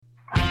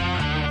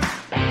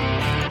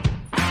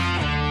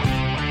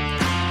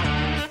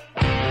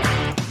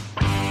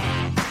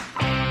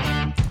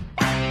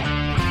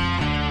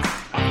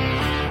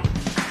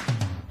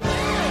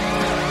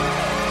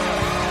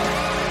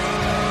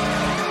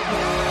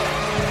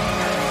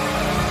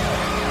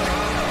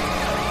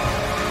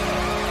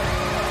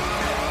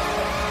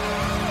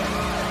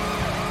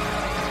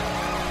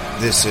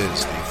This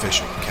is the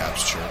official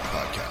Caps Chirp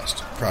podcast,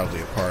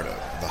 proudly a part of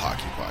the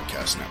Hockey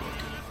Podcast Network.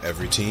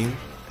 Every team,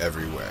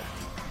 everywhere.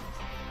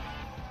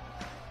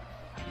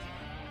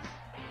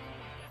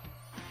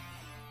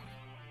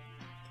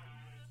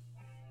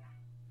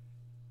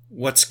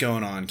 What's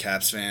going on,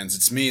 Caps fans?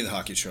 It's me, the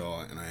Hockey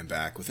Troll, and I am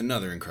back with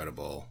another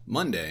incredible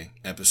Monday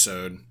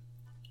episode.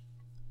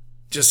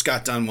 Just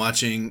got done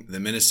watching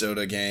the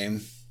Minnesota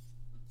game,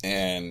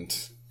 and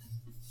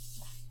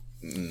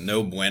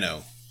no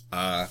bueno.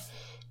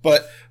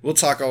 But we'll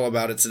talk all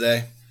about it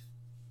today.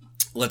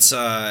 Let's,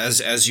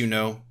 as you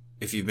know,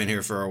 if you've been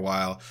here for a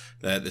while,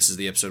 that this is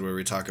the episode where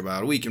we talk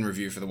about a week in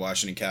review for the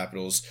Washington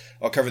Capitals.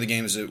 I'll cover the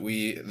games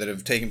that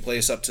have taken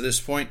place up to this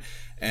point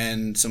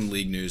and some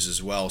league news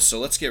as well. So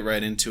let's get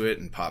right into it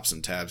and pop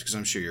some tabs because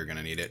I'm sure you're going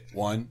to need it.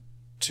 1,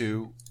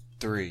 2,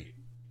 3.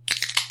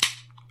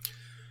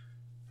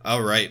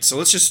 All right, so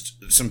let's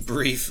just some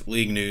brief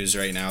league news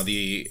right now.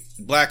 The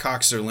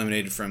Blackhawks are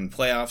eliminated from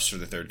playoffs for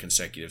the third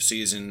consecutive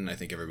season. I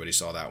think everybody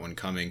saw that one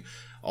coming.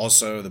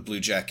 Also, the Blue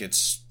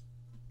Jackets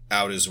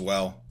out as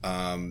well.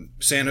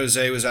 San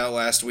Jose was out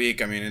last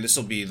week. I mean, and this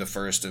will be the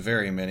first of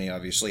very many.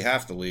 Obviously,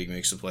 half the league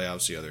makes the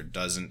playoffs, the other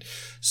doesn't.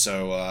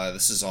 So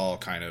this is all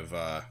kind of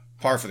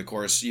par for the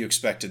course. You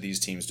expected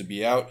these teams to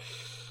be out.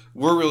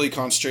 We're really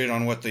concentrated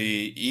on what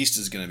the East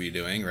is going to be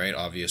doing, right?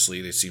 Obviously,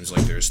 it seems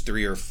like there's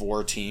 3 or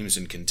 4 teams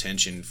in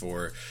contention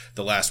for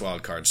the last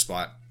wild card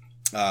spot.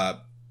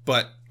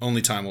 But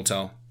only time will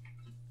tell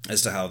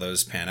as to how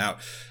those pan out.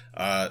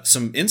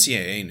 Some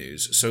NCAA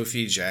news.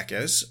 Sophie Jacques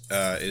is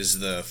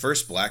the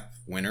first black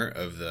winner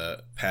of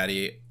the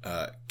Patty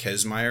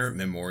Kesmeyer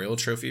Memorial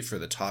Trophy for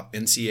the top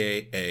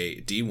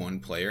NCAA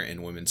D1 player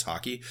in women's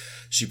hockey.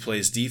 She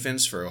plays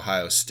defense for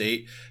Ohio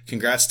State.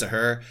 Congrats to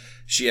her.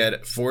 She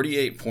had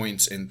 48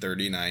 points in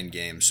 39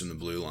 games from the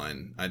blue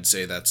line. I'd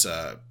say that's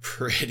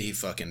pretty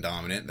fucking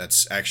dominant.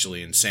 That's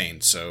actually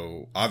insane.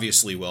 So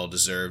obviously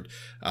well-deserved.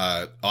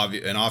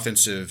 An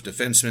offensive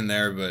defenseman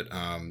there, but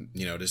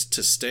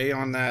to stay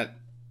on that,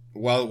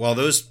 while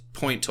those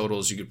point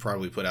totals you could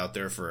probably put out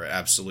there for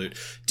absolute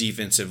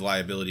defensive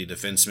liability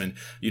defenseman,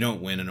 you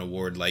don't win an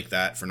award like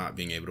that for not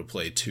being able to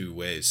play 2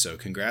 ways. So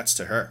congrats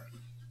to her.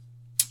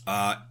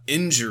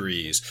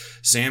 Injuries.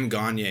 Sam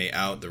Gagner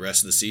out the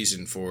rest of the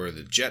season for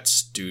the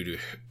Jets due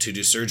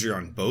to surgery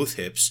on both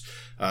hips.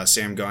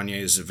 Sam Gagner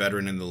is a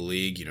veteran in the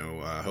league.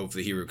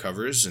 Hopefully he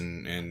recovers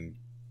and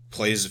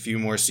plays a few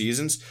more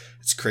seasons.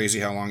 It's crazy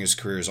how long his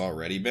career has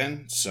already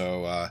been.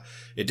 So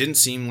it didn't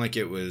seem like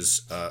it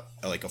was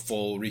like a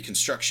full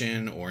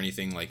reconstruction or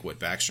anything like what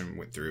Backstrom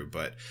went through,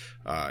 but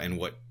and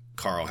what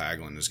Carl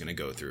Hagelin is going to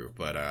go through.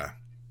 But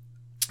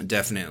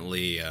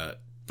definitely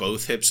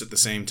both hips at the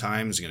same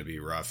time is going to be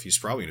rough. He's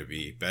probably going to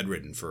be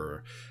bedridden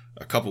for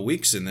a couple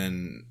weeks and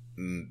then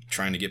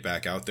trying to get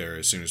back out there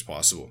as soon as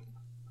possible.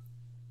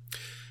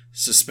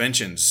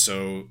 Suspensions.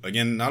 So,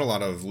 again, not a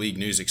lot of league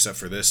news except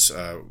for this,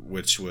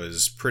 which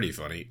was pretty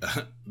funny.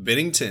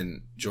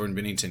 Jordan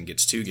Binnington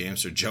gets 2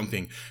 games for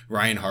jumping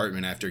Ryan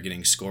Hartman after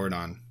getting scored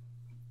on.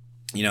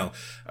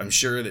 I'm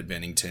sure that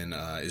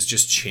Binnington is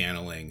just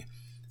channeling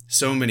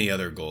so many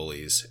other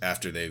goalies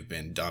after they've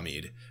been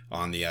dummied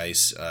on the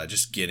ice,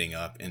 just getting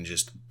up and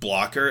just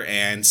blocker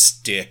and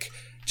stick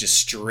just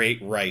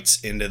straight rights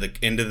into the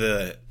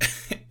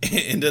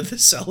into the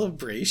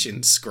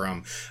celebration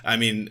scrum. I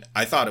mean,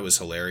 I thought it was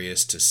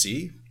hilarious to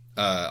see.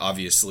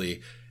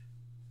 Obviously,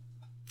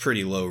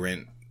 pretty low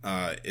rent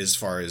as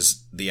far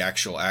as the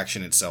actual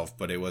action itself,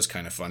 but it was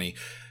kind of funny.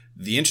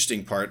 The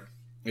interesting part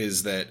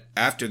is that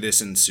after this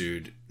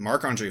ensued,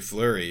 Marc-Andre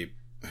Fleury,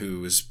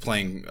 who was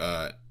playing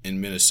in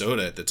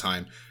Minnesota at the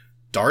time,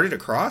 darted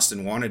across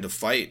and wanted to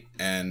fight,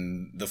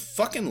 and the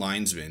fucking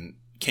linesman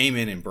came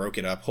in and broke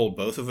it up, held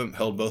both of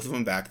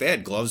them back. They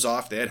had gloves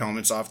off, they had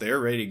helmets off, they were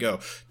ready to go.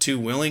 2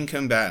 willing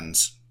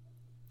combatants,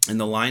 and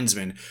the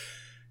linesman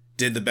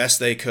did the best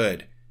they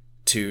could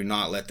to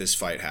not let this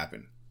fight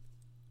happen.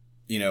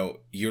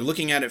 You're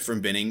looking at it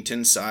from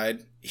Binnington's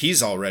side.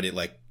 He's already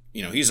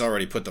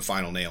put the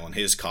final nail in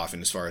his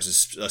coffin as far as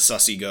a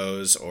sussy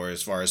goes, or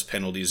as far as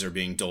penalties are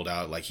being doled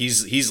out. Like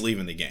he's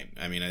leaving the game.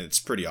 I mean, it's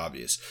pretty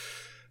obvious.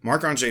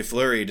 Marc-Andre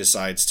Fleury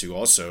decides to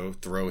also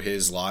throw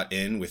his lot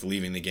in with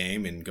leaving the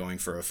game and going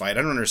for a fight.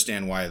 I don't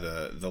understand why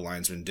the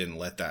linesman didn't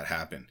let that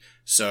happen.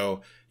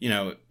 So,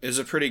 it's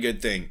a pretty good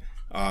thing.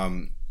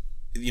 I'm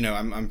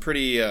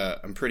pretty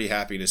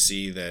happy to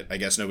see that. I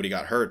guess nobody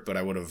got hurt, but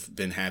I would have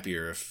been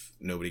happier if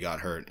nobody got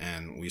hurt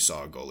and we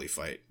saw a goalie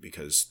fight,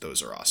 because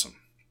those are awesome.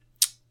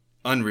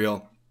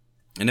 Unreal.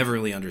 I never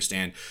really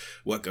understand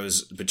what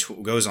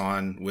goes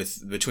on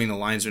between the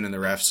linesman and the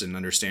refs, and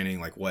understanding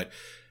like what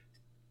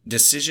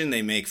decision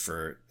they make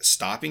for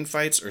stopping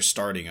fights or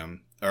starting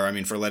them,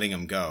 for letting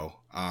them go.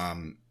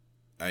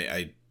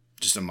 I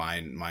just a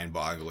mind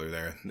boggler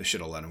there. They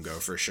should have let him go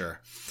for sure.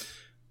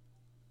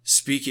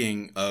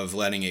 Speaking of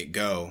letting it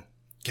go,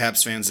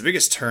 Caps fans, the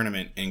biggest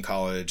tournament in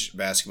college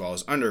basketball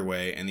is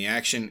underway, and the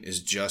action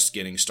is just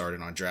getting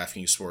started on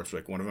DraftKings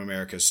Sportsbook, one of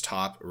America's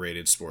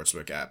top-rated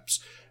sportsbook apps.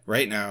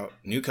 Right now,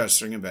 new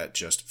customers can bet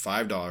just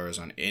 $5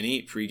 on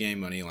any pregame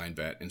moneyline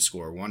bet and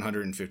score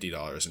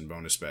 $150 in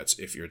bonus bets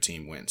if your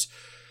team wins.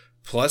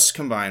 Plus,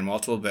 combine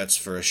multiple bets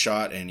for a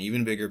shot and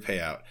even bigger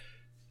payout.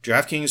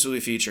 DraftKings will be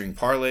featuring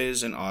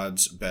parlays and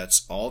odds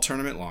bets all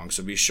tournament long,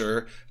 so be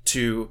sure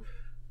to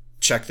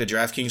check the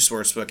DraftKings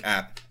Sportsbook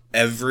app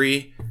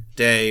every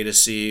day to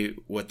see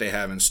what they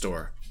have in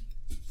store.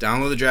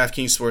 Download the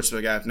DraftKings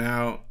Sportsbook app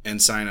now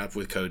and sign up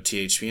with code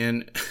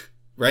THPN.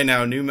 Right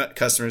now, new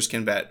customers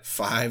can bet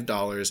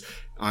 $5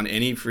 on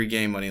any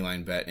pregame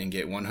moneyline bet and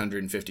get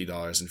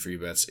 $150 in free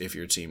bets if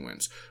your team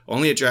wins.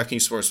 Only at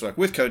DraftKings Sportsbook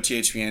with code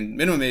THPN.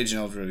 Minimum age and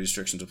eligibility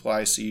restrictions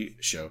apply. See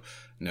show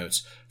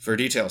notes for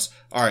details.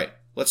 All right,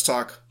 let's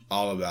talk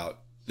all about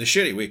the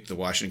shitty week the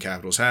Washington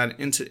Capitals had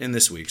in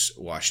this week's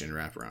Washington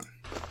Wraparound.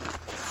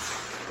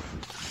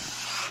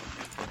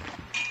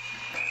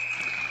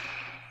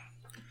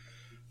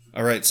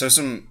 All right, so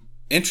some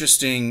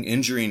interesting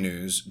injury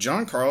news.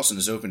 John Carlson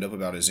has opened up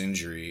about his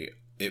injury.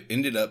 It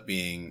ended up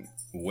being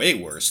way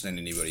worse than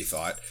anybody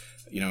thought.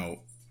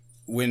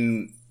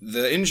 When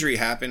the injury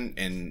happened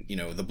and,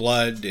 the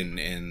blood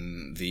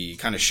and the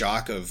kind of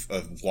shock of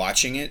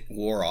watching it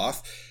wore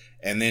off,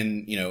 and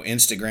then,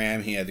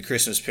 Instagram, he had the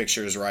Christmas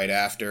pictures right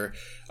after.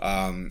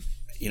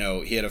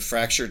 He had a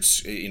fractured,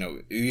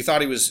 you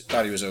thought he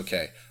was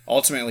okay.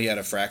 Ultimately, he had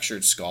a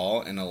fractured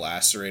skull and a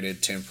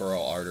lacerated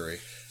temporal artery,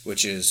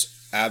 which is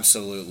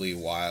absolutely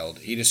wild.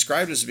 He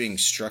described it as being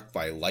struck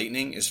by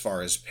lightning as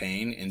far as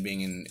pain and being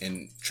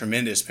in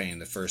tremendous pain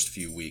the first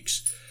few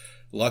weeks.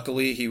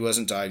 Luckily, he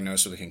wasn't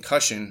diagnosed with a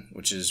concussion,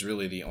 which is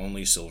really the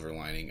only silver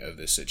lining of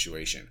this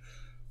situation.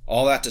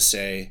 All that to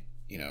say,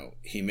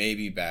 he may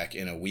be back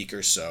in a week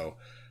or so.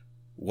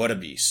 What a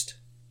beast.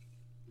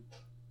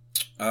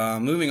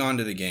 Moving on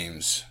to the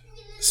games.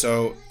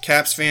 So,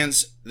 Caps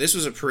fans, this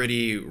was a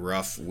pretty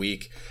rough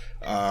week.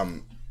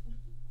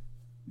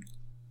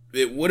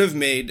 It would have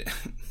made,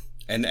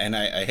 and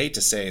I hate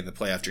to say the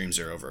playoff dreams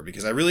are over,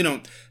 because I really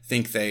don't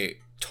think they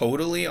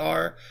totally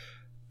are,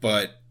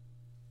 but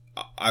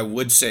I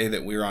would say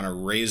that we're on a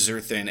razor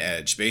thin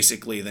edge.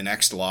 Basically, the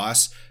next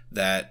loss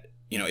that,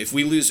 if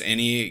we lose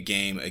any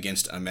game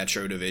against a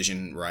Metro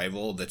Division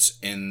rival that's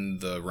in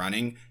the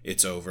running,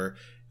 it's over.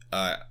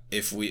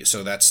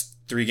 So that's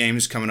 3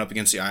 games coming up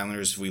against the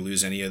Islanders. If we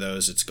lose any of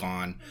those, it's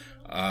gone.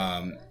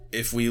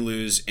 If we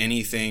lose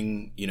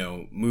anything,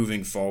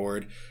 moving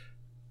forward,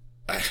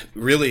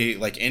 really,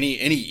 like any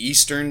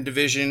Eastern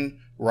Division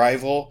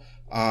rival,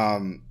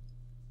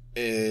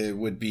 it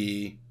would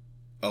be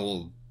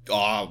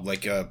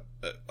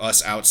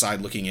us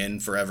outside looking in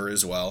forever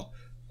as well.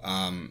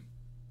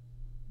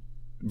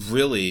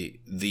 Really,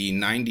 the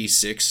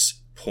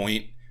 96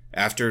 point,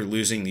 after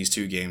losing these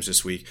 2 games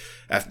this week,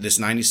 after this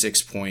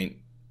 96 point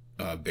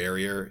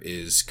barrier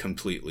is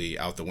completely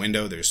out the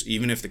window.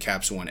 Even if the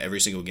Caps won every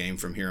single game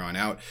from here on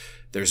out,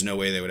 there's no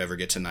way they would ever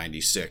get to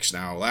 96.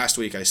 Now, last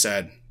week I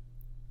said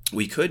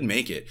we could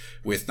make it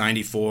with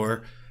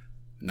 94,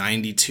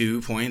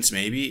 92 points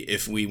maybe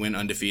if we went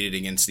undefeated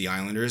against the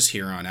Islanders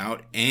here on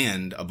out,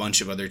 and a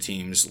bunch of other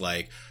teams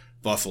like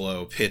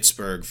Buffalo,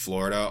 Pittsburgh,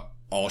 Florida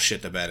all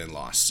shit the bed and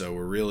lost. So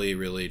we're really,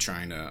 really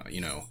trying to,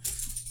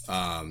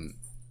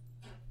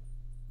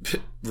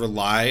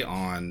 rely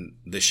on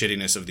the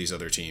shittiness of these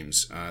other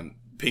teams.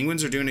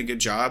 Penguins are doing a good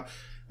job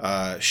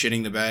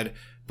shitting the bed.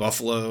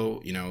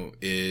 Buffalo,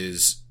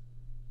 is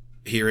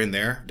here and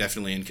there,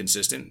 definitely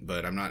inconsistent,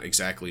 but I'm not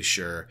exactly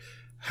sure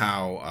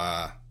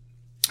how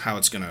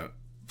it's going to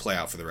play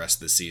out for the rest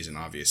of the season,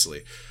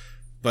 obviously.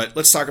 But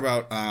let's talk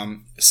about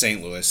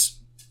St. Louis.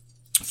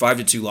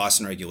 5-2 loss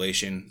in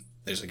regulation.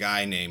 There's a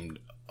guy named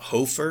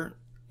Hofer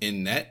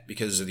in net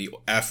because of the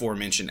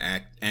aforementioned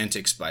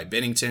antics by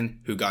Binnington,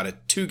 who got a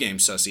 2-game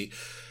sussy.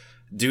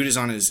 Dude is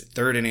on his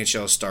 3rd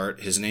NHL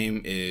start. His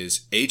name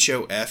is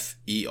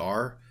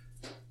Hofer.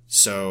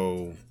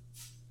 So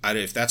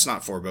if that's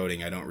not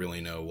foreboding, I don't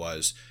really know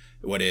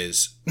what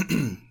is.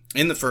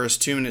 In the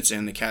first 2 minutes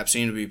in, the Caps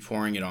seemed to be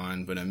pouring it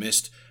on, but a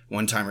missed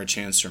one-timer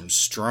chance from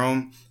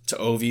Strome to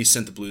Ovi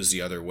sent the Blues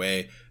the other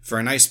way for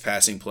a nice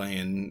passing play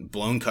and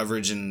blown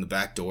coverage in the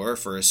back door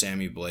for a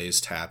Sammy Blais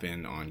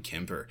tap-in on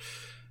Kemper.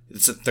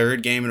 It's the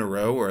 3rd game in a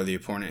row where the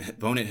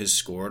opponent has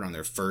scored on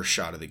their first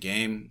shot of the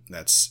game.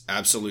 That's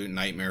absolute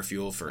nightmare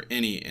fuel for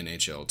any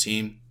NHL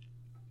team.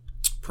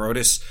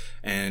 Protas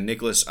and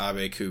Nicholas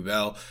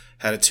Aube-Kubel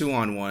had a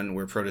 2-on-1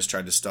 where Protas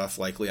tried to stuff,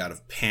 likely out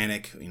of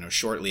panic,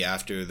 shortly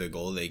after the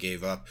goal they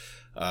gave up,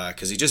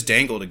 because he just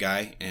dangled a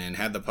guy and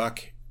had the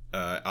puck.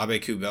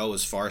 Aube-Kubel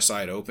was far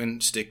side open,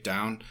 stick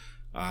down,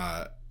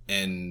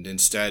 and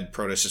instead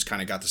Protas just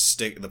kind of got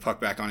the puck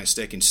back on his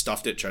stick and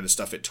stuffed it, tried to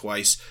stuff it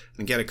twice,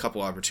 and get a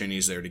couple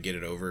opportunities there to get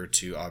it over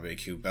to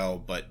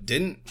Aube-Kubel, but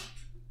didn't.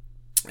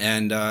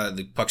 And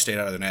the puck stayed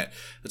out of the net.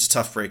 It's a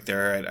tough break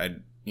there.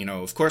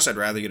 Of course, I'd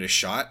rather get a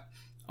shot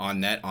on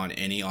net on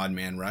any odd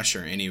man rush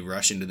or any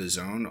rush into the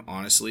zone,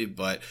 honestly,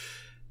 but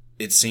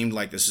it seemed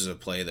like this is a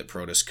play that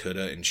Protas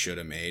coulda and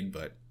shoulda made,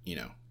 but,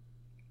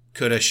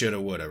 coulda, shoulda,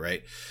 woulda,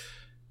 right?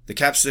 The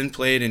Caps then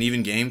played an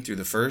even game through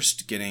the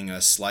first, getting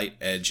a slight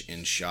edge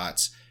in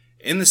shots.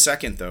 In the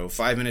second, though,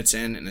 5 minutes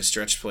in, a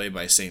stretch play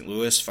by St.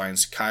 Louis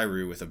finds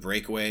Kyrou with a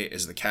breakaway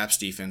as the Caps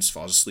defense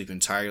falls asleep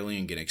entirely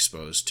and get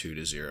exposed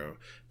 2-0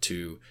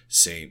 to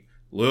St.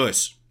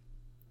 Louis.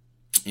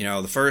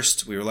 The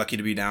first, we were lucky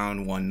to be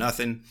down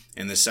 1-0.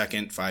 In the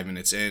second, 5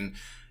 minutes in,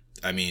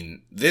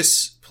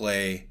 this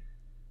play,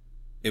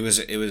 it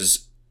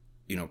was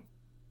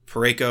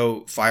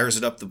Parayko fires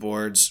it up the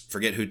boards,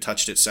 forget who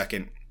touched it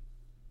second,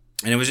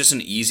 and it was just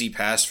an easy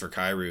pass for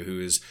Kyrou,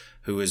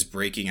 who is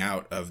breaking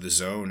out of the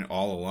zone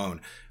all alone.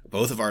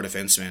 Both of our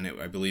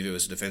defensemen, I believe it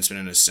was a defenseman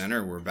and a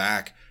center, were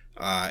back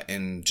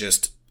and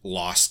just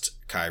lost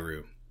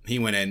Kyrou. He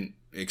went in,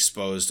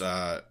 exposed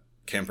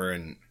Kemper,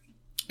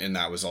 and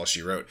that was all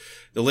she wrote.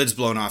 The lid's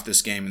blown off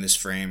this game in this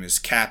frame is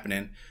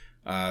Kapanen,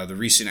 the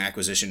recent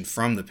acquisition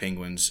from the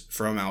Penguins,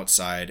 from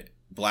outside,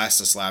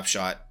 blasts a slap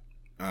shot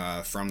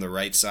from the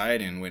right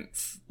side and went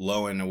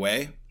low and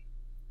away.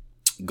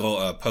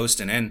 Goal, post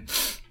and in.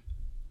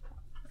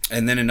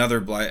 And then another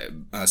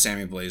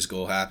Sammy Blais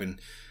goal happened.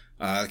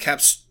 The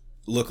Caps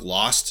look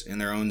lost in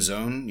their own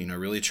zone,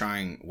 really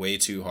trying way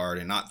too hard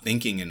and not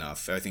thinking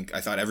enough. I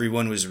thought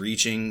everyone was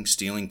reaching,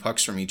 stealing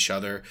pucks from each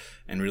other,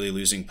 and really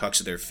losing pucks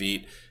at their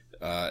feet.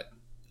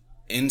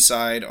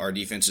 Inside our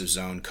defensive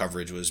zone,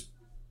 coverage was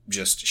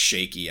just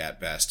shaky at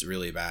best,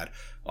 really bad.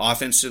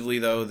 Offensively,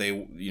 though,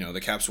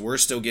 the Caps were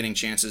still getting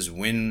chances.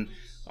 When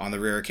on the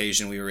rare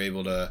occasion we were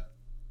able to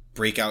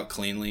break out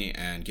cleanly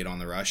and get on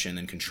the rush and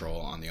then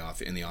control in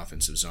the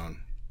offensive zone.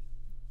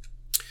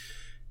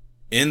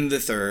 In the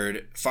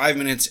third, 5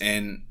 minutes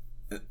in,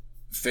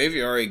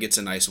 Faviari gets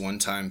a nice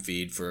one-time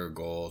feed for a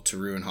goal to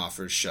ruin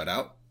Hoffer's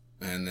shutout.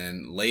 And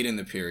then late in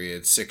the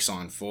period,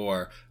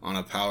 6-on-4 on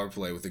a power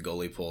play with the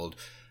goalie pulled,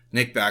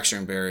 Nick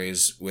Backstrom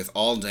buries with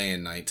all day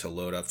and night to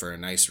load up for a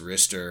nice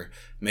wrister,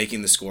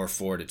 making the score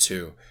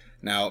 4-2.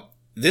 Now,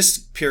 this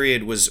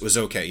period was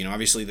okay.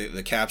 Obviously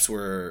the Caps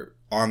were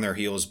on their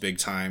heels big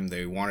time.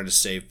 They wanted to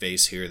save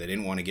face here. They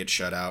didn't want to get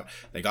shut out.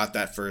 They got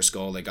that first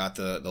goal. They got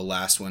the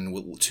last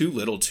one too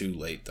little too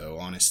late, though,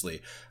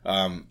 honestly.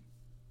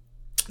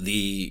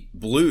 The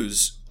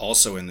Blues,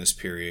 also in this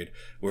period,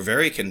 were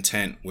very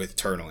content with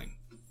turtling.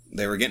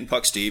 They were getting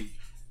pucks deep.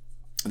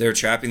 They were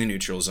trapping the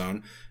neutral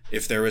zone.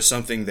 If there was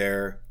something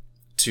there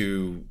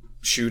to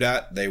shoot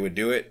at, they would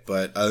do it.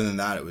 But other than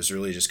that, it was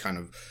really just kind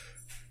of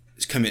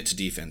commit to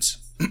defense.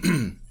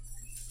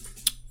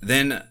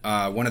 Then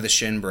one of the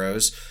Shin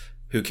Bros,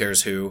 who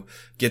cares who,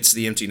 gets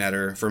the empty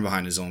netter from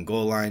behind his own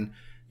goal line.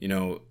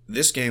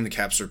 This game the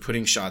Caps were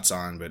putting shots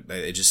on, but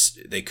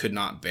they could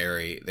not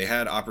bury. They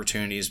had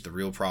opportunities, but the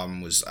real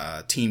problem was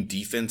team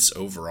defense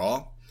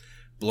overall.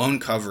 Blown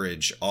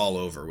coverage all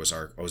over was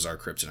our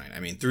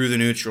kryptonite. Through the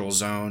neutral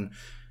zone,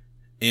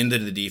 into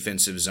the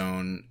defensive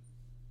zone,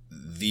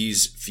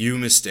 these few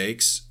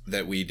mistakes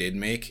that we did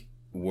make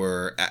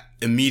were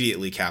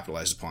immediately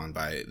capitalized upon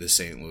by the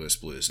St. Louis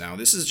Blues. Now,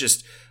 this is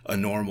just a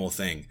normal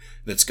thing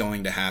that's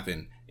going to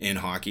happen in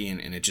hockey,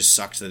 and it just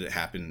sucks that it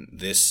happened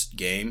this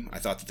game. I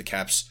thought that the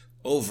Caps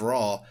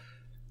overall,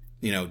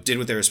 did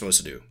what they were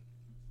supposed to do.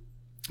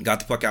 Got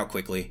the puck out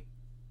quickly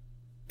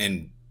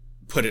and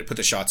put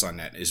the shots on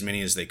net, as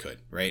many as they could,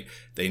 right?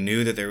 They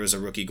knew that there was a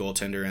rookie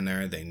goaltender in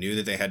there. They knew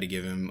that they had to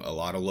give him a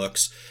lot of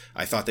looks.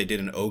 I thought they did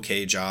an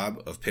okay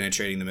job of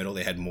penetrating the middle.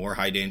 They had more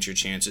high danger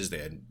chances. They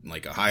had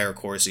like a higher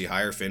Corsi,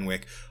 higher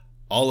Fenwick.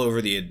 All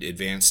over the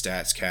advanced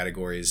stats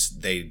categories,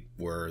 they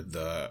were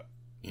the,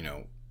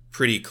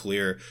 pretty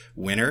clear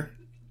winner.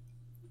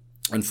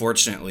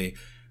 Unfortunately,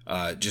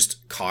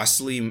 just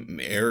costly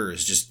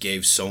errors just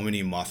gave so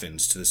many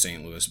muffins to the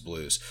St. Louis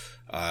Blues.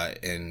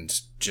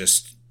 And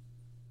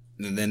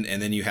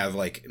then you have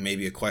like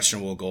maybe a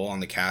questionable goal on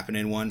the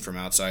Kapanen one from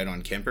outside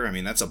on Kemper.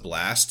 That's a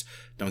blast.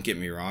 Don't get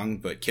me wrong,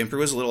 but Kemper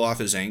was a little off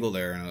his angle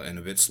there and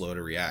a bit slow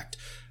to react.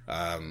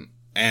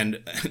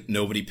 And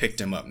nobody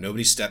picked him up.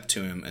 Nobody stepped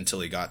to him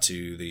until he got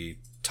to the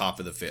top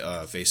of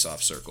the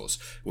face-off circles,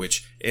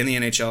 which in the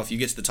NHL, if you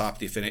get to the top of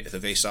the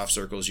face-off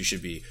circles, you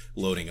should be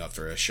loading up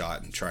for a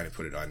shot and trying to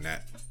put it on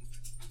net.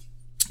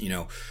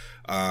 It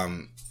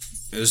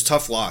was a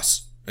tough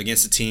loss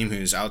against a team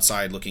who's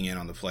outside looking in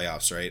on the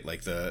playoffs, right?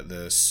 Like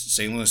the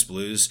St. Louis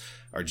Blues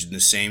are in the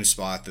same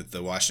spot that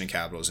the Washington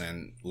Capitals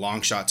in.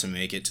 Long shot to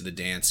make it to the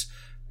dance,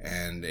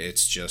 and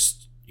it's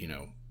just,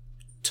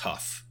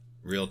 tough.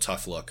 Real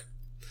tough look.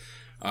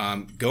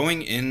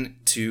 Going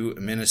into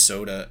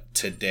Minnesota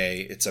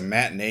today, it's a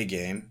matinee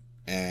game,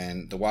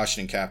 and the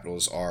Washington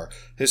Capitals are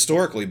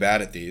historically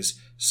bad at these.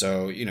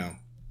 So,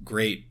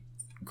 great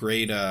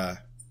pregame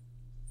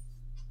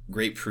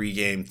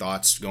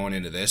thoughts going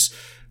into this.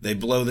 They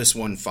blow this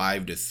one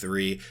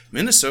 5-3.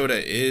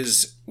 Minnesota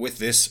is, with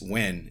this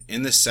win,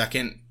 in the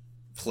second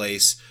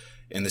place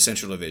in the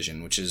Central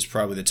Division, which is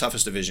probably the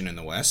toughest division in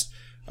the West.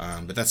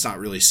 But that's not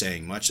really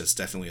saying much. That's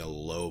definitely a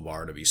low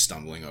bar to be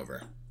stumbling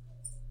over.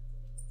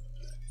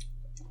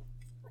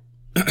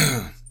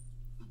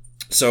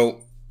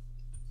 So,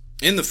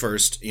 in the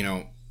first,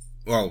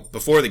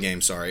 before the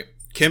game, sorry,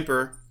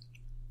 Kemper,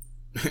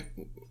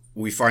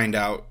 we find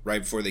out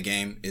right before the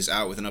game, is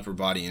out with an upper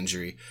body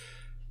injury.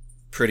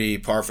 Pretty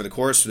par for the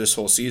course for this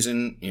whole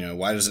season.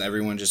 Why doesn't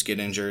everyone just get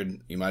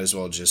injured? You might as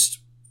well just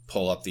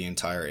pull up the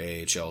entire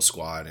AHL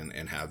squad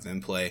and have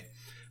them play.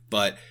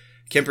 But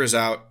Kemper's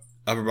out,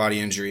 upper body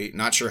injury.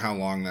 Not sure how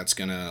long that's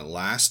going to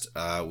last.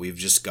 We've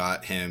just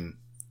got him,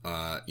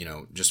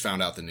 just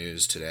found out the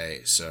news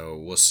today. So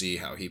we'll see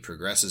how he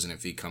progresses and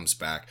if he comes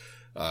back,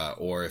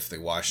 or if the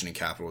Washington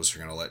Capitals are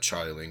going to let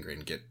Charlie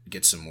Lindgren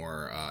get some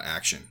more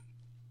action.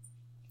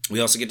 We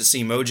also get to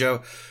see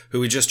Mojo,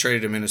 who we just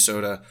traded to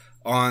Minnesota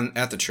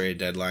at the trade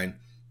deadline.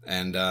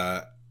 And,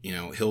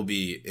 he'll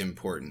be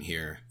important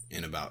here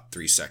in about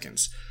 3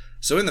 seconds.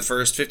 So in the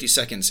first 50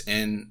 seconds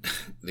in,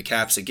 the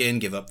Caps again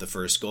give up the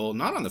first goal,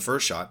 not on the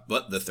first shot,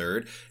 but the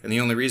third. And the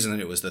only reason that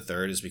it was the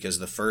third is because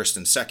the first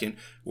and second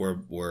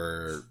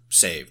were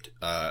saved,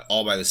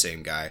 all by the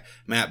same guy.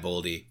 Matt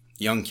Boldy,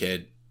 young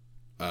kid,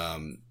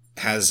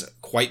 has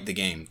quite the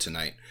game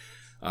tonight.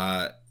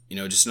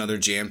 Just another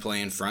jam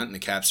play in front, and the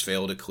Caps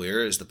fail to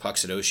clear as the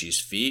puck's at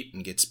Oshie's feet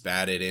and gets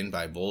batted in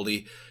by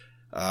Boldy.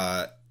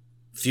 A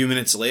few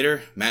minutes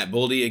later, Matt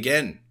Boldy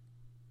again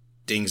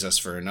dings us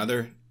for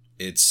another.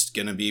 It's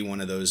going to be one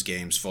of those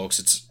games, folks.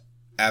 It's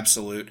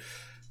absolute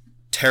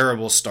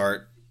terrible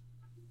start.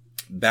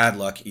 Bad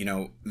luck.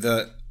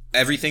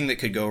 Everything that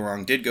could go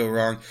wrong did go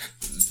wrong.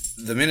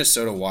 The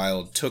Minnesota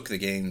Wild took the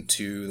game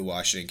to the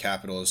Washington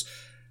Capitals,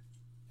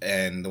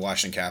 and the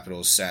Washington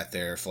Capitals sat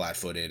there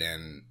flat-footed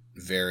and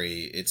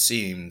it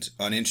seemed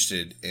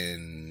uninterested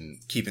in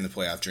keeping the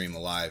playoff dream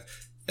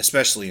alive,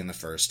 especially in the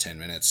first 10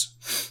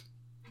 minutes.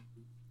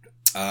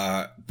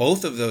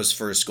 Both of those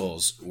first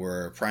goals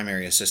were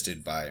primary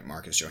assisted by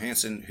Marcus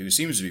Johansson, who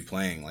seems to be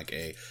playing like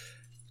a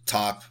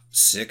top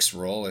 6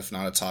 role, if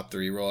not a top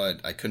 3 role.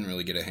 I couldn't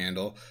really get a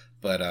handle,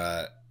 but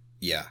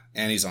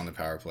and he's on the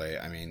power play.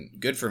 I mean,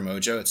 good for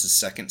Mojo. It's his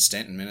second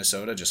stint in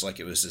Minnesota, just like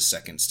it was his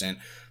second stint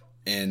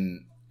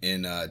in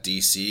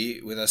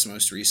DC with us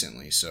most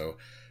recently. So,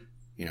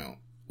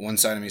 one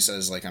side of me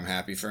says like I'm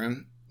happy for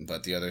him,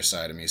 but the other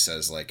side of me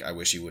says like I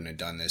wish he wouldn't have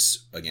done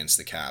this against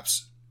the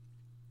Caps.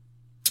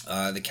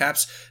 The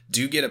Caps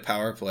do get a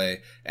power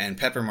play and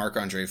pepper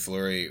Marc-Andre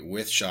Fleury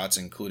with shots,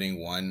 including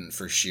one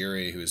for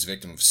Sheary, who was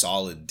victim of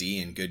solid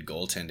D and good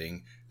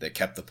goaltending that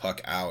kept the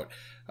puck out.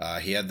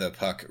 He had the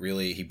puck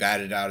he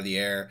batted out of the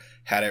air,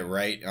 had it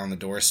right on the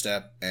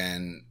doorstep,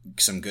 and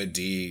some good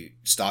D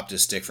stopped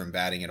his stick from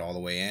batting it all the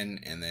way in,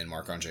 and then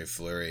Marc-Andre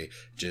Fleury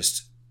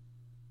just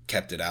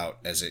kept it out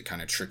as it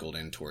kind of trickled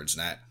in towards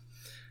net.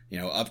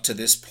 Up to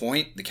this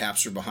point, the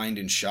Caps were behind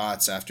in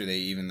shots after they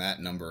evened that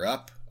number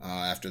up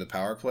after the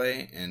power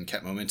play and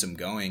kept momentum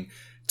going,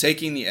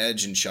 taking the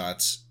edge in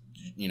shots,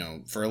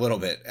 for a little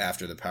bit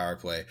after the power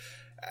play.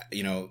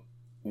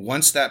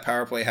 Once that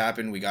power play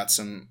happened, we got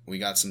some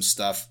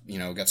stuff,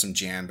 got some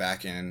jam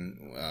back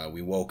in.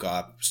 We woke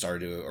up,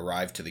 started to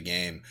arrive to the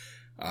game.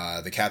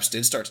 The Caps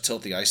did start to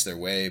tilt the ice their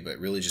way, but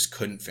really just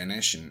couldn't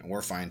finish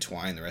or find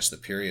twine the rest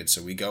of the period.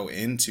 So we go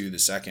into the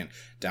second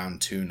down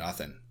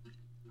 2-0.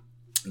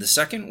 The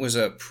second was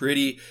a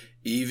pretty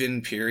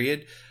even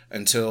period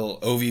until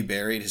Ovi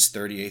buried his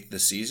 38th of the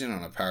season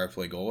on a power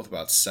play goal with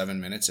about 7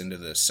 minutes into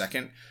the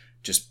second,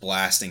 just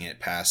blasting it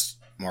past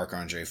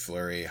Marc-Andre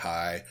Fleury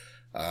high.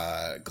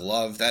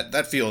 Glove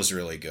that feels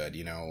really good.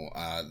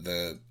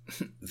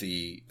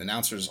 The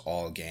announcers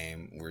all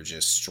game were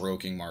just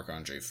stroking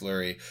Marc-Andre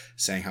Fleury,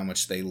 saying how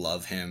much they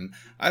love him.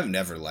 I've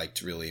never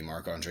liked really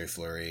Marc-Andre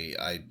Fleury.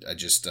 I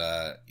just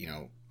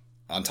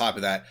on top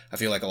of that, I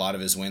feel like a lot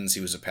of his wins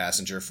he was a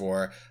passenger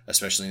for,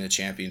 especially in the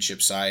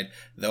championship side.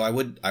 Though I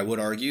would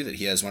argue that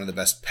he has one of the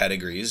best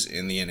pedigrees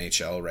in the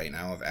NHL right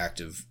now of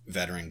active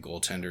veteran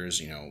goaltenders.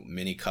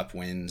 Mini Cup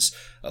wins,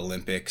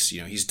 Olympics.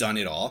 He's done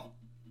it all.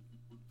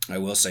 I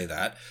will say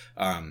that,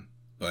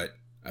 but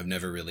I've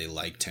never really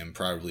liked him,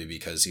 probably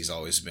because he's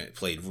always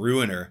played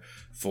ruiner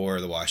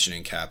for the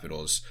Washington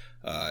Capitals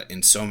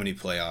in so many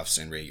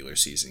playoffs and regular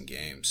season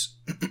games.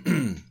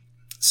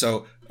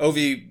 So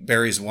Ovi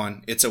buries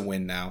one. It's a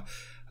win now.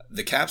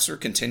 The Caps were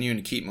continuing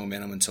to keep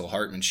momentum until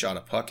Hartman shot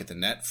a puck at the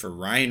net for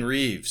Ryan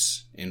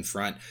Reeves in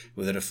front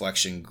with a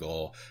deflection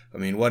goal. I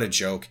mean, what a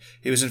joke.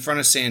 He was in front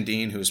of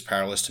Sandin, who was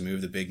powerless to move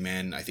the big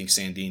man. I think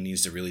Sandin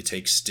needs to really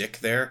take stick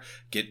there,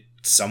 get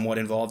somewhat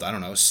involved. I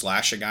don't know,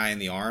 slash a guy in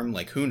the arm.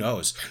 Like, who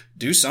knows?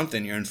 Do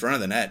something. You're in front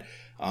of the net.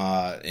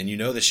 And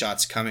the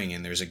shot's coming,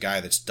 and there's a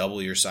guy that's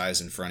double your size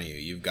in front of you.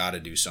 You've got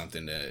to do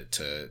something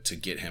to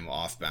get him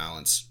off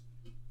balance.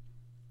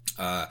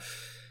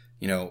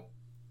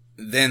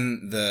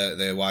 Then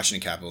the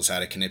Washington Capitals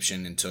had a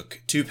conniption and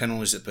took 2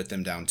 penalties that put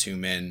them down 2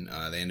 men.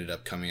 They ended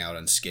up coming out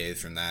unscathed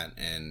from that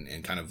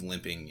and kind of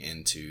limping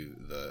into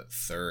the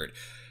third.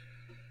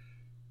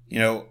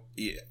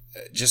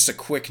 Just a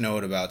quick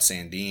note about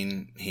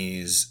Sandin.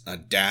 He's a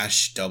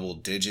dash double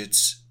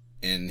digits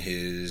in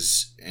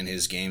his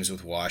games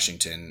with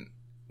Washington.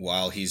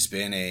 While he's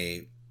been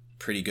a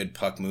pretty good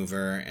puck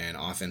mover and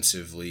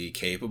offensively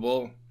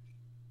capable,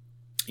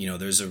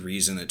 there's a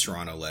reason that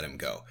Toronto let him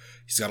go.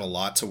 He's got a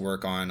lot to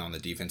work on the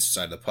defensive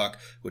side of the puck,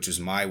 which was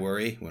my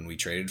worry when we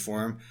traded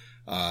for him.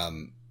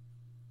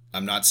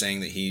 I'm not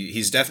saying that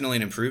he's definitely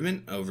an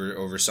improvement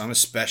over some,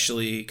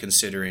 especially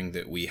considering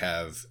that we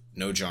have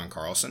no John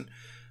Carlson.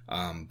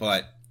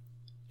 But,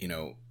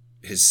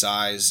 his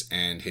size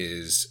and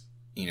his,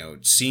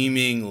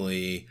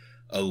 seemingly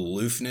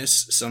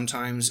aloofness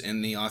sometimes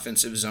in the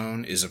offensive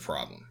zone is a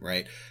problem,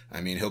 right?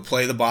 I mean, he'll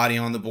play the body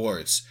on the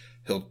boards.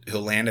 He'll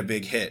land a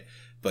big hit,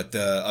 but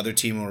the other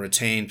team will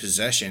retain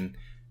possession,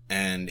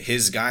 and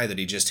his guy that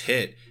he just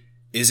hit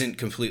isn't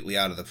completely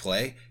out of the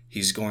play.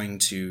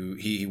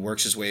 He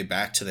works his way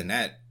back to the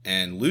net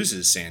and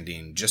loses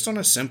Sandin just on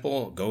a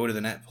simple go to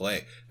the net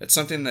play. That's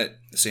something that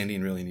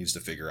Sandin really needs to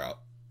figure out.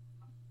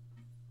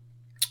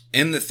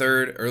 In the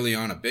third, early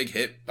on, a big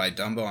hit by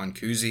Dumba on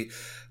Kuzi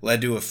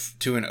led to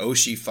an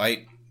Oshie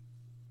fight.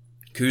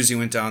 Kuzi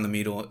went down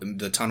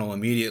the tunnel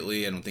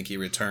immediately. I don't think he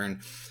returned.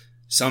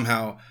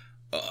 Somehow,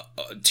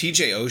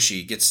 TJ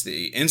Oshie gets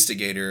the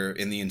instigator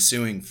in the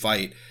ensuing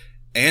fight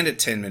and a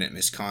 10-minute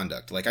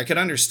misconduct. Like, I could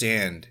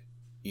understand,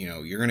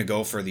 you're going to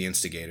go for the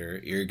instigator.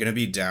 You're going to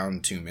be down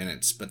 2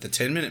 minutes. But the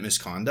 10-minute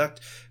misconduct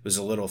was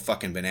a little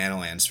fucking banana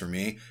lands for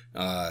me.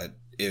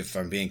 If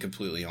I'm being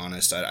completely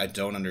honest, I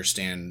don't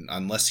understand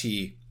unless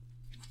he,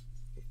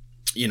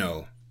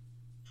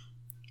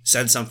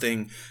 said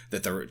something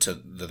that the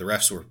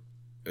refs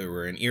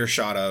were in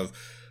earshot of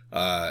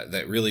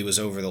that really was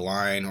over the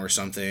line or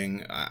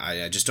something.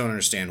 I just don't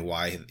understand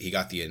why he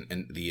got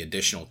the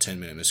additional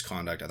 10-minute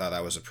misconduct. I thought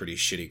that was a pretty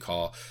shitty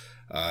call.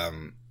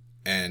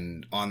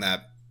 And on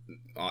that,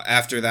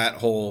 after that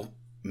whole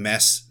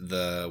mess,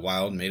 the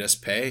Wild made us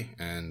pay,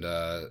 and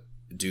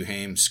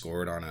Duhaime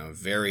scored on a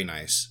very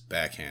nice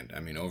backhand. I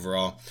mean,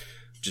 overall,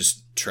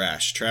 just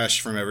trash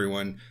from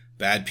everyone.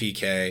 Bad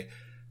PK,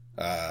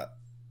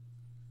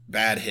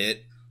 bad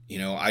hit.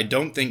 I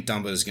don't think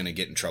Dumba is going to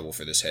get in trouble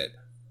for this hit.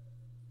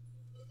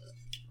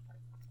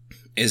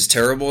 As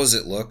terrible as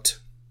it looked,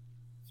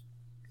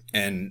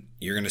 and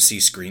you're going to see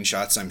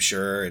screenshots, I'm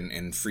sure,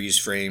 and freeze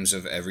frames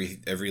of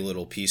every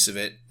little piece of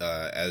it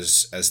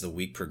as the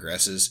week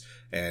progresses.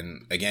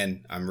 And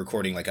again, I'm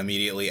recording like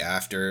immediately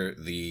after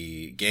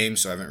the game,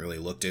 so I haven't really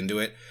looked into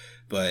it.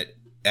 But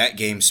at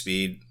game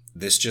speed,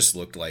 this just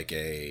looked like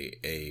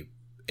a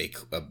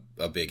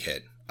big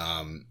hit.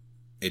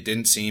 It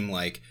didn't seem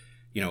like,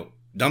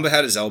 Dumba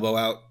had his elbow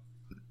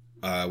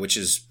out, which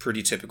is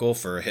pretty typical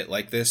for a hit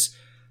like this.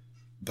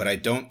 But I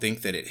don't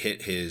think that it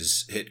hit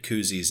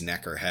Kuzi's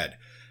neck or head.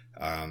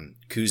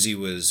 Kuzi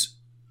was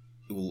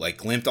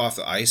like limped off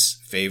the ice,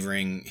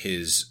 favoring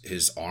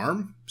his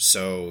arm,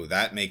 so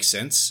that makes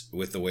sense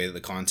with the way that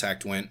the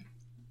contact went.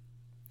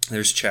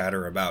 There's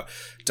chatter about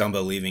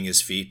Dumba leaving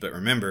his feet, but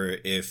remember,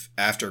 if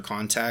after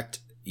contact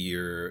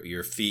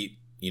your feet,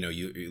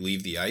 you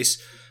leave the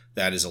ice,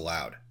 that is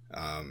allowed.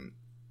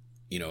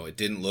 It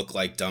didn't look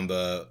like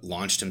Dumba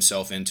launched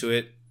himself into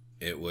it.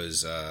 It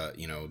was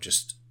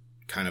just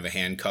kind of a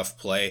handcuff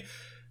play.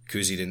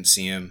 Kuzi didn't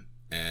see him,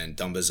 and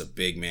Dumba's a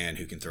big man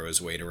who can throw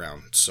his weight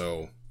around.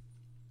 So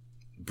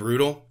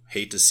brutal.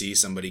 Hate to see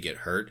somebody get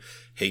hurt.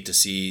 Hate to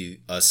see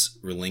us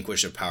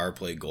relinquish a power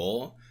play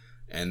goal,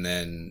 and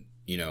then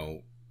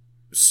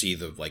see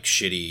the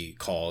shitty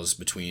calls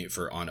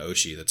on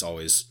Oshie. That's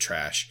always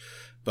trash.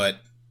 But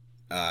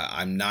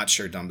I'm not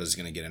sure Dumba's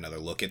going to get another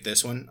look at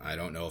this one. I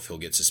don't know if he'll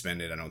get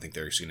suspended. I don't think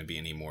there's going to be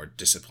any more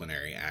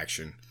disciplinary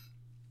action.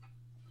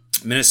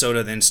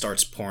 Minnesota then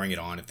starts pouring it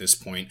on at this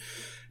point,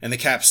 and the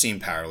Caps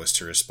seem powerless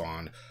to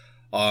respond.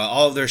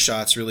 All of their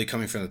shots really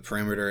coming from the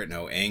perimeter at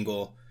no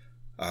angle.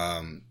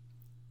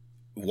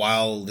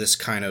 While this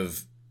kind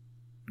of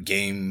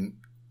game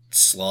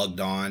slugged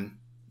on,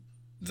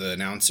 the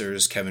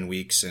announcers, Kevin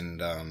Weeks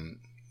and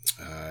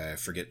I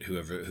forget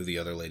who the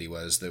other lady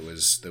was that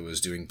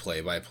was doing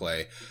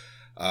play-by-play,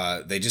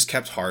 they just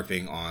kept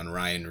harping on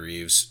Ryan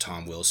Reeves'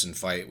 Tom Wilson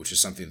fight, which is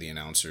something the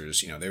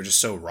announcers, they're just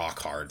so rock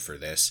hard for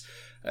this.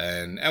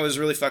 And that was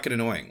really fucking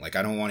annoying. I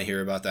don't want to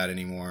hear about that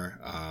anymore.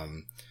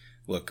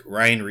 Look,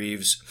 Ryan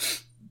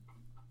Reeves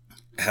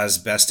has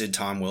bested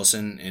Tom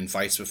Wilson in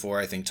fights before.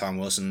 I think Tom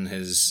Wilson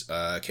has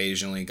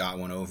occasionally got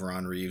one over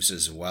on Reeves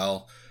as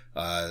well.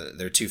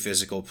 They're two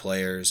physical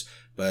players,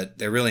 but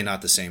they're really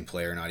not the same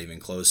player, not even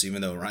close,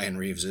 even though Ryan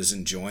Reeves is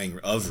enjoying,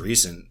 of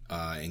recent,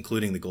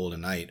 including the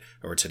Golden Knight,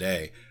 or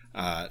today,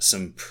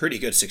 some pretty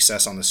good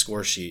success on the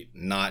score sheet,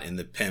 not in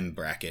the PIM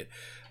bracket,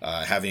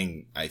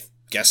 having, I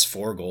guess,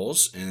 4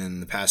 goals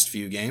in the past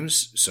few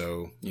games.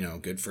 So,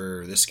 good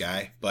for this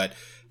guy. But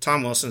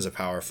Tom Wilson's a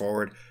power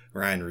forward.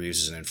 Ryan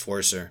Reeves is an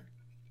enforcer.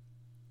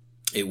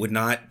 It would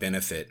not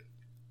benefit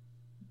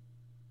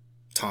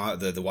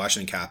the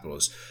Washington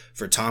Capitals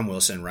for Tom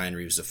Wilson and Ryan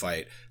Reeves to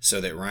fight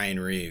so that Ryan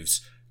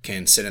Reeves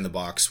can sit in the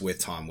box with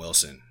Tom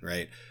Wilson,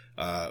 right?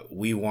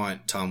 We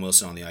want Tom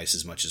Wilson on the ice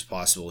as much as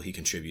possible. He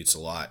contributes a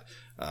lot.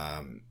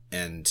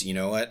 And you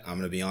know what? I'm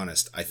going to be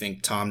honest. I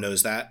think Tom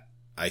knows that.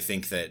 I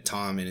think that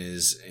Tom,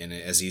 as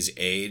he's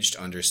aged,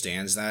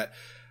 understands that.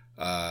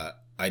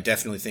 I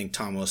definitely think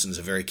Tom Wilson's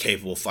a very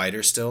capable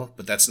fighter still,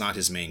 but that's not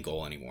his main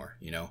goal anymore,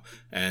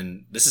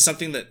 And this is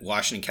something that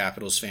Washington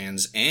Capitals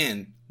fans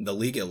and the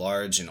league at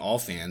large and all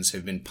fans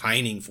have been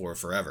pining for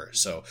forever.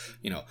 So,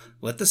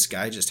 let this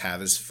guy just have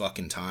his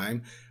fucking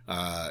time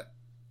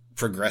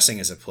progressing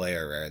as a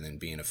player rather than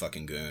being a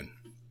fucking goon.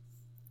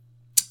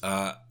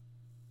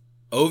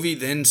 Ovi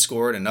then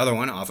scored another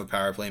one off a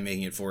power play,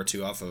 making it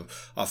 4-2 off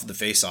of the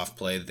face-off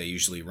play that they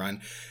usually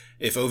run.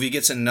 If Ovi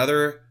gets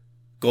another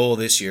goal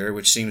this year,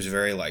 which seems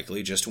very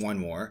likely, just one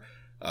more,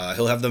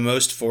 he'll have the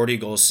most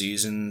 40-goal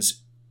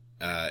seasons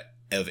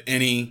of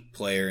any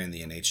player in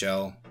the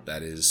NHL.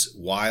 That is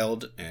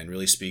wild and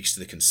really speaks to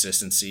the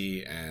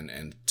consistency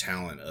and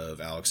talent of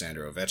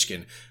Alexander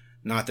Ovechkin.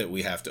 Not that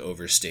we have to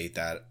overstate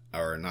that,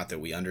 or not that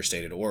we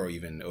understate it or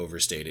even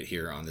overstate it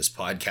here on this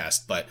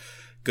podcast, but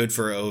good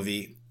for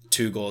Ovi.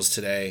 2 goals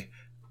today.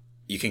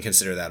 You can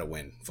consider that a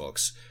win,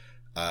 folks.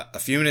 A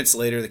few minutes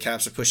later, the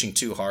Caps are pushing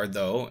too hard,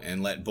 though,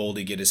 and let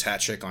Boldy get his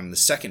hat trick on the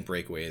second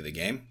breakaway of the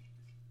game.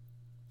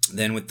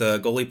 Then with the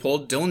goalie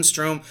pulled, Dylan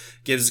Strome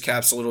gives the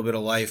Caps a little bit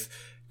of life,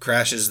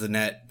 crashes the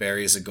net,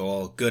 buries a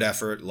goal. Good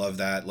effort. Love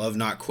that. Love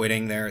not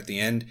quitting there at the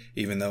end,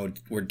 even though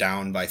we're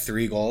down by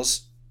 3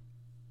 goals.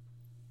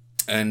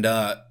 And,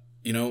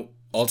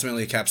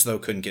 ultimately the Caps, though,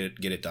 couldn't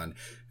get it done.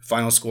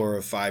 Final score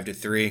of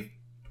 5-3.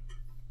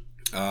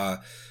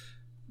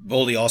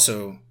 Boldy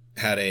also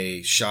had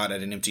a shot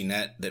at an empty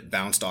net that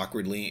bounced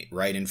awkwardly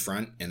right in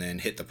front and then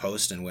hit the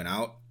post and went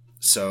out.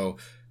 So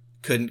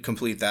couldn't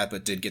complete that,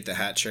 but did get the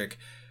hat trick.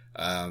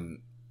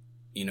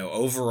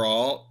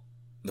 Overall,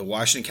 the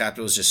Washington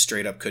Capitals just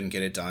straight up couldn't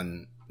get it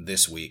done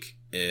this week,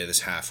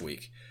 this half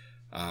week.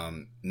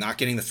 Not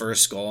getting the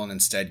first goal and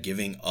instead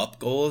giving up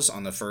goals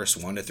on the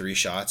first 1 to 3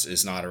 shots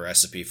is not a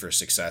recipe for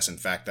success. In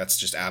fact, that's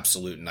just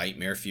absolute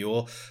nightmare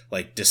fuel,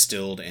 like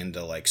distilled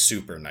into like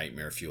super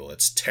nightmare fuel.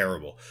 It's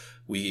terrible.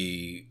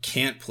 We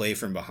can't play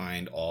from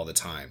behind all the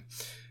time.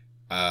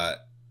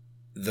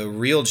 The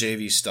real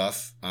JV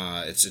stuff,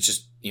 it's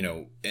just,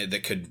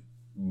 that could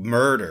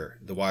murder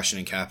the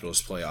Washington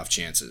Capitals playoff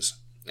chances.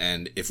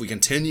 And if we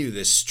continue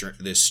this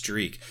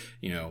streak,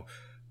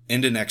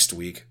 into next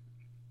week,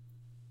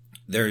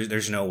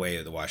 there's no way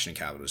that the Washington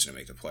Capitals are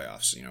going to make the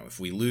playoffs. If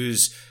we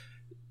lose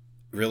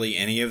really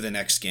any of the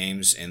next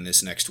games in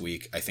this next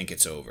week, I think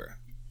it's over.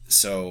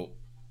 So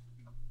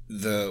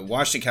the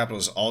Washington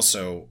Capitals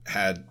also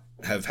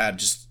have had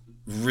just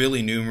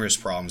really numerous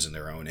problems in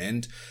their own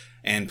end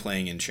and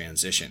playing in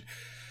transition.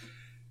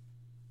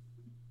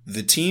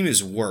 The team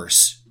is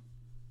worse.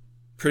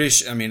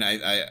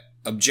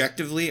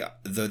 Objectively,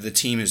 the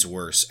team is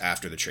worse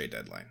after the trade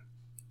deadline.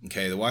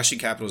 Okay, the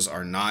Washington Capitals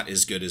are not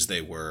as good as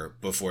they were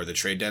before the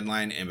trade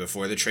deadline, and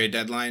before the trade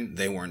deadline,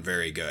 they weren't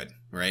very good,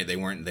 right? They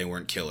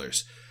weren't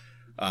killers.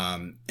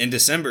 In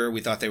December,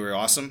 we thought they were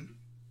awesome.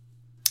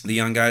 The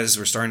young guys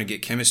were starting to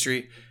get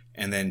chemistry,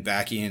 and then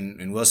Backey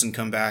and Wilson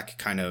come back,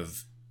 kind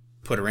of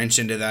put a wrench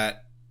into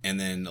that, and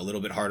then a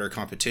little bit harder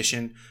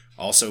competition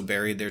also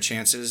buried their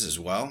chances as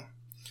well.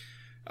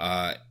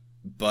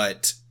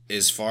 But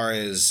as far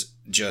as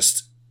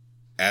just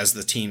as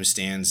the team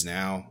stands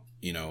now,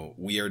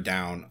 we are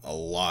down a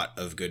lot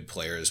of good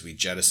players. We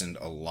jettisoned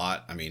a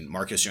lot.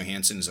 Marcus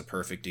Johansson is a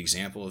perfect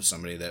example of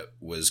somebody that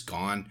was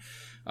gone.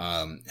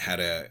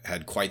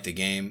 Had quite the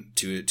game,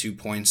 2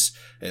 points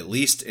at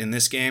least in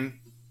this game.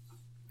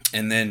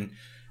 And then,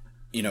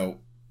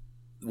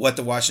 what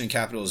the Washington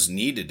Capitals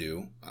need to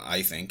do,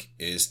 I think,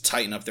 is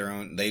tighten up their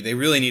own. They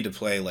really need to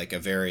play like a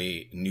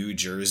very New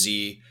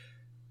Jersey,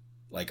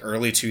 like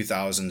early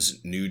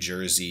 2000s New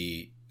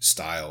Jersey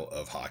style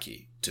of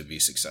hockey to be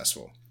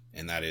successful.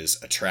 And that is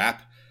a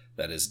trap,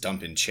 that is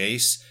dump and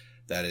chase,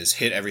 that is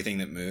hit everything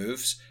that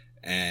moves,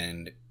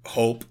 and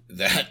hope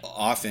that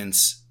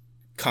offense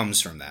comes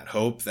from that.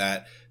 Hope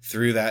that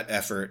through that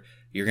effort,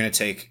 you're going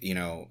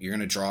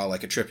to draw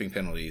like a tripping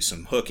penalty,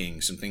 some hooking,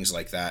 some things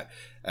like that,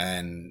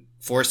 and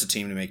force the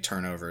team to make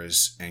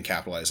turnovers and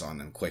capitalize on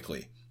them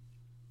quickly.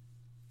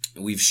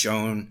 We've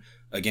shown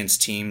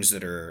against teams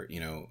that are,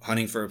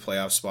 hunting for a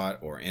playoff spot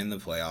or in the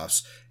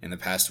playoffs in the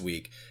past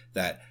week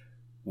that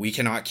we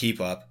cannot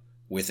keep up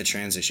with the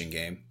transition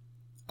game.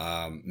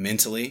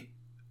 Mentally,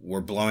 we're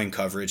blowing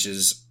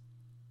coverages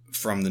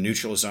from the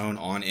neutral zone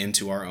on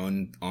into our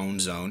own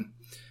zone.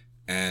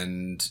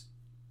 And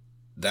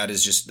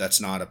that's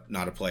not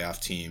a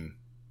playoff team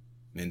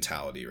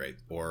mentality, right?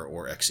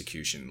 Or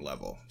execution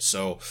level.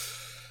 So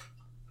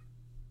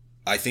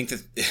I think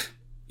that,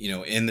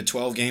 in the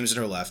 12 games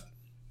that are left,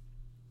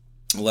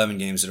 11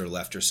 games that are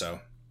left or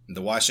so,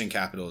 the Washington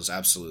Capitals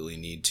absolutely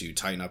need to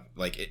tighten up.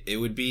 Like it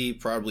would be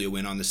probably a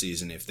win on the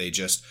season if they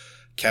just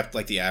kept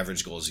like the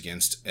average goals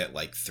against at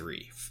like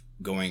 3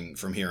 going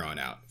from here on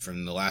out.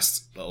 From the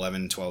last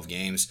 11, 12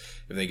 games,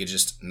 if they could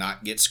just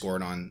not get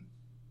scored on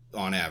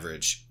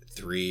average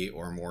 3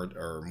 or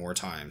more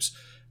times,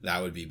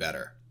 that would be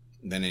better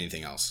than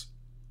anything else.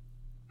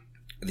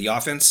 The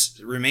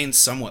offense remains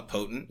somewhat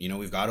potent.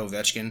 We've got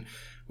Ovechkin.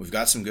 We've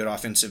got some good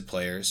offensive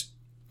players.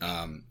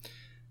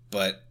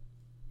 But,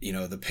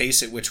 the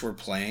pace at which we're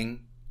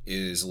playing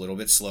is a little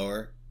bit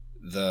slower.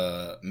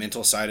 The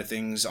mental side of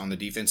things on the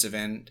defensive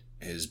end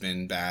has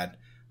been bad.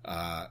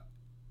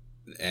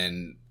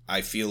 And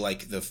I feel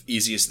like the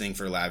easiest thing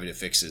for Lavi to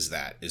fix is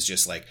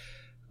just like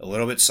a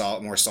little bit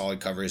more solid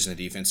coverage in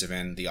the defensive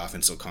end. The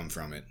offense will come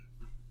from it.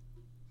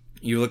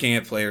 You're looking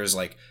at players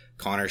like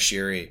Connor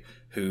Sheary,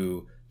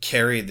 who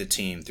carried the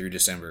team through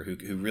December,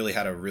 who really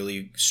had a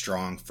really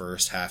strong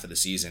first half of the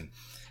season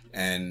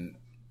and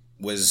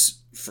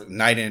was, for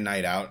night in and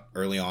night out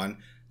early on,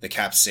 the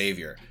Caps'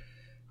 savior.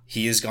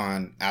 He has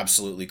gone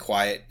absolutely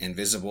quiet,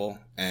 invisible,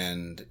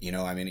 and,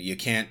 you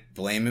can't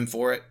blame him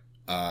for it.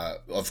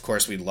 Of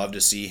course, we'd love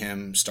to see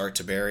him start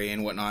to bury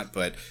and whatnot,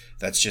 but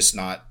that's just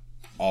not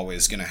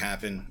always going to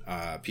happen.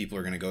 People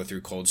are going to go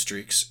through cold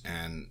streaks,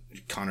 and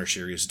Connor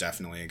Sheary is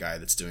definitely a guy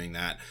that's doing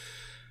that.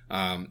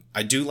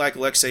 I do like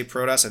Alexei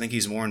Protas. I think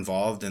he's more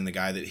involved than the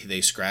guy that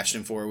they scratched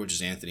him for, which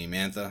is Anthony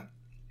Mantha.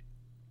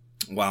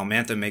 While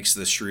Mantha makes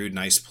the shrewd,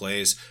 nice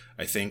plays,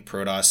 I think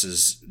Protas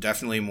is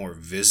definitely more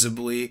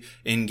visibly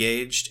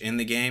engaged in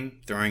the game,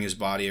 throwing his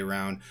body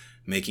around,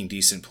 making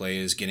decent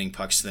plays, getting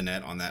pucks to the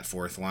net on that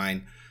fourth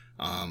line.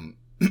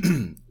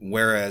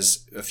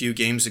 Whereas a few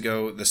games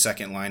ago, the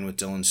second line with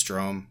Dylan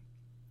Strome,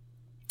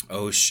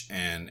 Osh,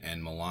 and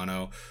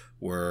Milano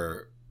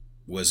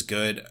was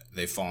good.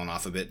 They've fallen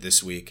off a bit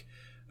this week.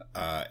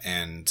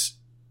 It's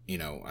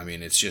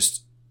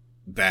just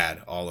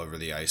bad all over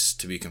the ice,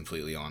 to be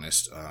completely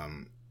honest.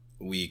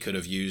 We could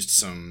have used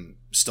some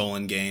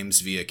stolen games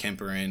via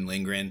Kemper and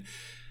Lindgren.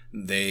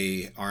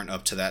 They aren't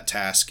up to that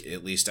task,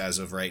 at least as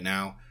of right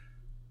now.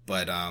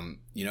 But,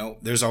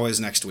 there's always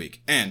next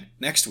week. And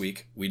next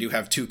week, we do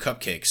have two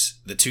cupcakes.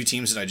 The two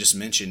teams that I just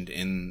mentioned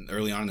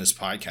early on in this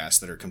podcast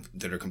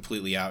that are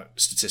completely out,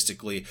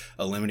 statistically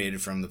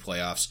eliminated from the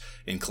playoffs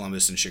in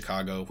Columbus and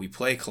Chicago. We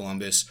play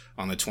Columbus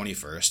on the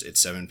 21st at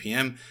 7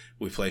 p.m.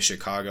 We play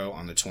Chicago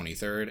on the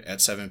 23rd at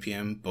 7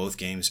 p.m., both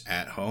games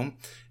at home.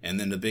 And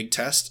then the big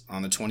test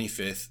on the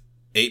 25th,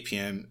 8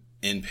 p.m.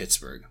 in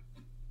Pittsburgh.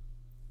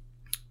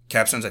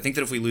 Caps fans, I think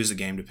that if we lose the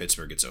game to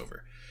Pittsburgh, it's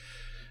over.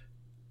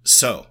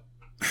 So,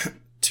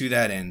 to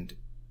that end,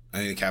 I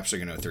think the Caps are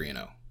going to go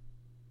 3-0.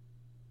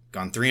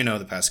 Gone 3-0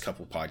 the past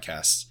couple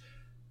podcasts.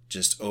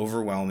 Just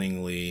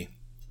overwhelmingly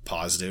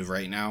positive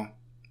right now,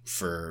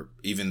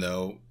 even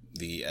though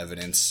the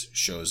evidence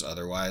shows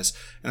otherwise.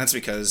 And that's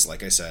because,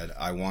 like I said,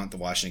 I want the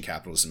Washington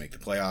Capitals to make the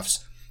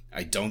playoffs.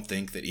 I don't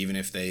think that even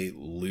if they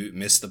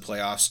miss the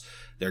playoffs,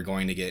 they're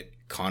going to get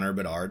Connor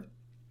Bedard.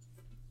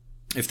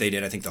 If they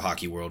did, I think the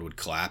hockey world would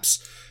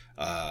collapse.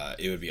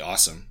 It would be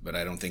awesome, but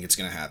I don't think it's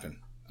going to happen.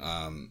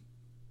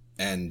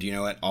 And you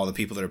know what? All the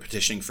people that are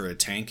petitioning for a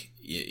tank,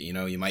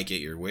 you might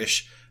get your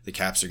wish. The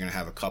Caps are going to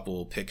have a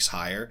couple picks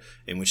higher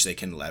in which they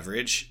can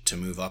leverage to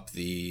move up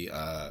the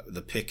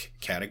pick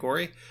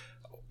category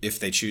if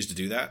they choose to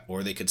do that,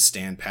 or they could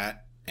stand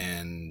pat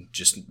and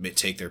just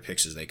take their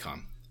picks as they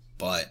come.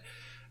 But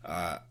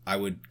I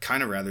would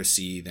kind of rather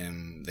see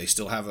them. They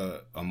still have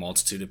a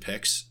multitude of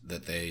picks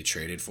that they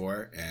traded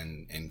for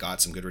and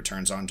got some good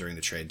returns on during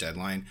the trade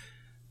deadline.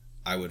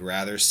 I would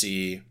rather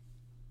see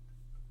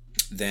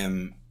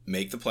them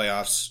make the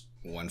playoffs,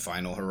 one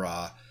final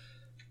hurrah,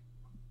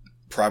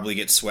 probably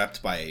get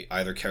swept by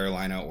either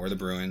Carolina or the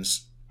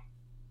Bruins,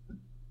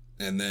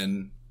 and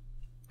then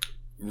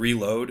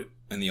reload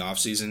in the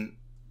offseason,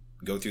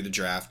 go through the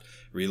draft,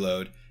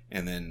 reload,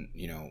 and then,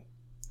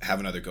 have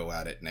another go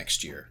at it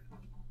next year.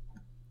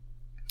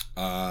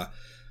 That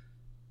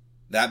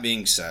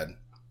being said,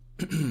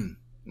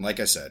 like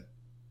I said,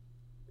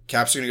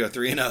 Caps are going to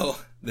go 3-0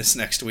 this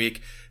next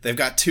week. They've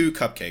got two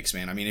cupcakes,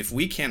 man. I mean, if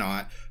we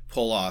cannot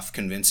pull off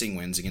convincing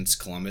wins against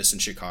Columbus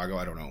and Chicago,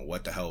 I don't know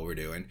what the hell we're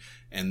doing.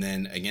 And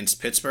then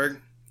against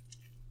Pittsburgh,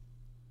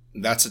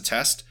 that's a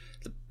test.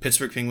 The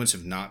Pittsburgh Penguins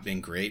have not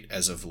been great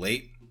as of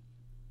late.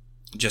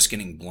 Just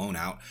getting blown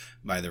out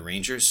by the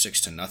Rangers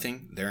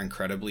 6-0. They're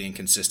incredibly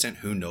inconsistent.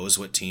 Who knows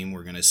what team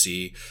we're going to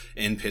see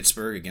in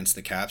Pittsburgh against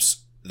the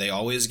Caps. They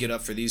always get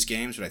up for these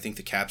games, but I think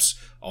the Caps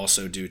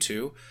also do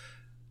too.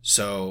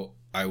 So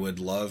I would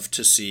love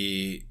to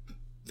see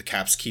the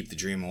Caps keep the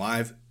dream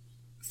alive.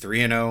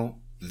 3-0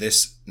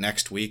 this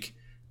next week.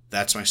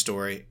 That's my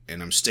story,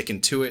 and I'm sticking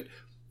to it.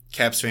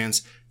 Caps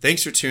fans,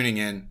 thanks for tuning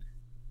in.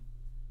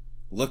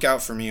 Look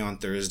out for me on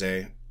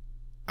Thursday.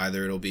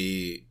 Either it'll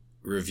be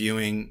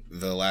reviewing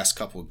the last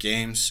couple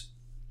games,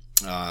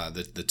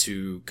 the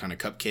two kind of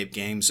cupcake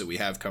games that we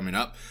have coming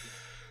up,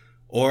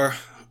 or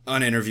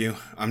an interview.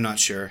 I'm not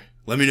sure.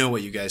 Let me know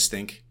what you guys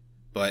think.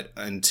 But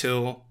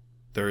until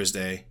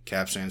Thursday,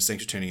 Caps fans,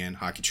 thanks for tuning in.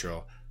 Hockey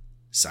Troll,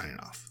 signing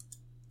off.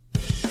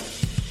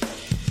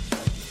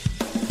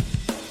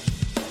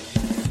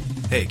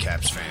 Hey,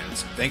 Caps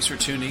fans. Thanks for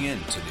tuning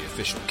in to the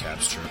official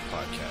Caps Chirp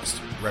podcast,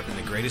 repping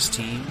the greatest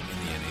team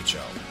in the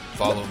NHL.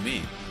 Follow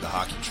me, the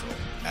Hockey Troll,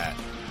 at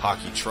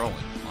Hockey Trolling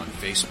on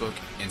Facebook,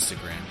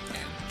 Instagram,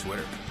 and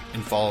Twitter.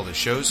 And follow the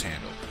show's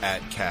handle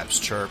at Caps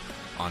Chirp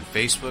on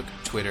Facebook,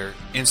 Twitter,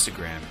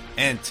 Instagram,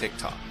 and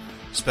TikTok.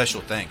 Special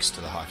thanks to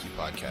the Hockey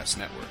Podcast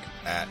Network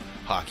at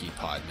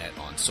HockeyPodNet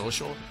on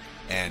social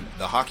and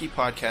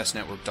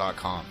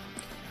thehockeypodcastnetwork.com.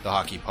 The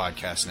Hockey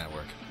Podcast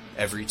Network.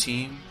 Every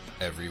team,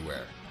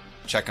 everywhere.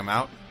 Check them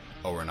out,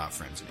 or we're not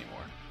friends anymore.